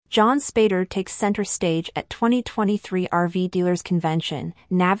John Spader takes center stage at 2023 RV Dealers Convention,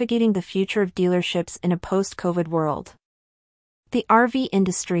 navigating the future of dealerships in a post-COVID world. The RV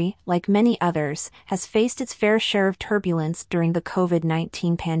industry, like many others, has faced its fair share of turbulence during the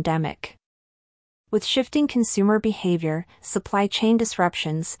COVID-19 pandemic. With shifting consumer behavior, supply chain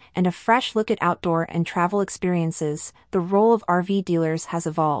disruptions, and a fresh look at outdoor and travel experiences, the role of RV dealers has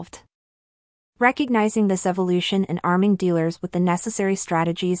evolved. Recognizing this evolution and arming dealers with the necessary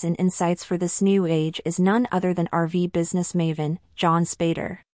strategies and insights for this new age is none other than RV business maven, John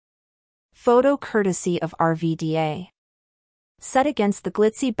Spader. Photo courtesy of RVDA. Set against the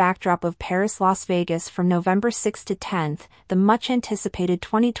glitzy backdrop of Paris, Las Vegas from November 6 to 10th, the much-anticipated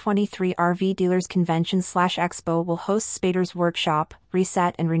 2023 RV Dealers Convention/Expo will host Spader's workshop,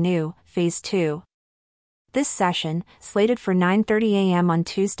 Reset and Renew, Phase 2. This session, slated for 9:30 a.m. on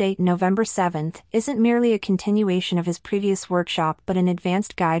Tuesday, November 7th, isn't merely a continuation of his previous workshop but an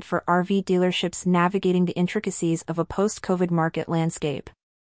advanced guide for RV dealerships navigating the intricacies of a post-COVID market landscape.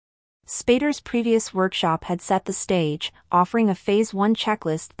 Spader's previous workshop had set the stage, offering a Phase 1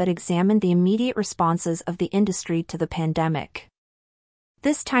 checklist that examined the immediate responses of the industry to the pandemic.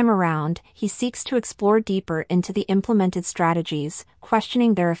 This time around, he seeks to explore deeper into the implemented strategies,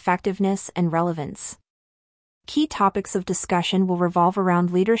 questioning their effectiveness and relevance. Key topics of discussion will revolve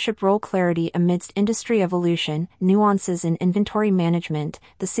around leadership role clarity amidst industry evolution, nuances in inventory management,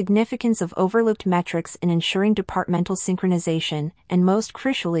 the significance of overlooked metrics in ensuring departmental synchronization, and most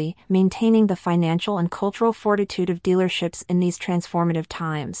crucially, maintaining the financial and cultural fortitude of dealerships in these transformative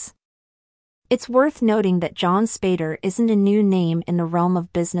times. It's worth noting that John Spader isn't a new name in the realm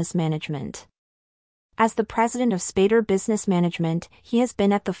of business management. As the president of Spader Business Management, he has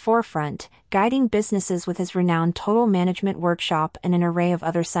been at the forefront, guiding businesses with his renowned Total Management Workshop and an array of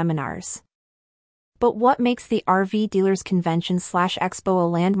other seminars. But what makes the RV Dealers Convention/Expo a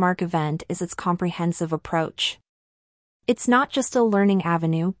landmark event is its comprehensive approach. It's not just a learning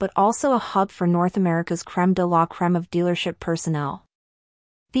avenue but also a hub for North America's crème de la crème of dealership personnel.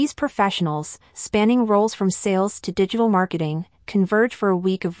 These professionals, spanning roles from sales to digital marketing, converge for a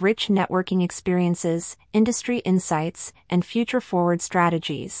week of rich networking experiences, industry insights, and future-forward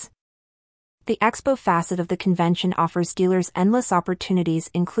strategies. The expo facet of the convention offers dealers endless opportunities,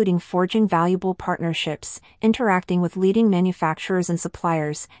 including forging valuable partnerships, interacting with leading manufacturers and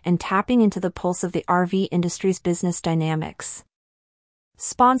suppliers, and tapping into the pulse of the RV industry's business dynamics.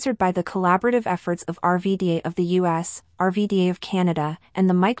 Sponsored by the collaborative efforts of RVDA of the US, RVDA of Canada, and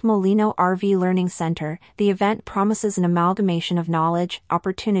the Mike Molino RV Learning Center, the event promises an amalgamation of knowledge,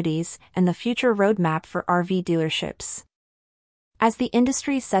 opportunities, and the future roadmap for RV dealerships. As the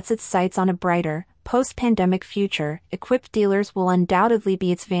industry sets its sights on a brighter, post-pandemic future, equipped dealers will undoubtedly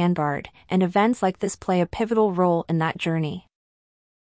be its vanguard, and events like this play a pivotal role in that journey.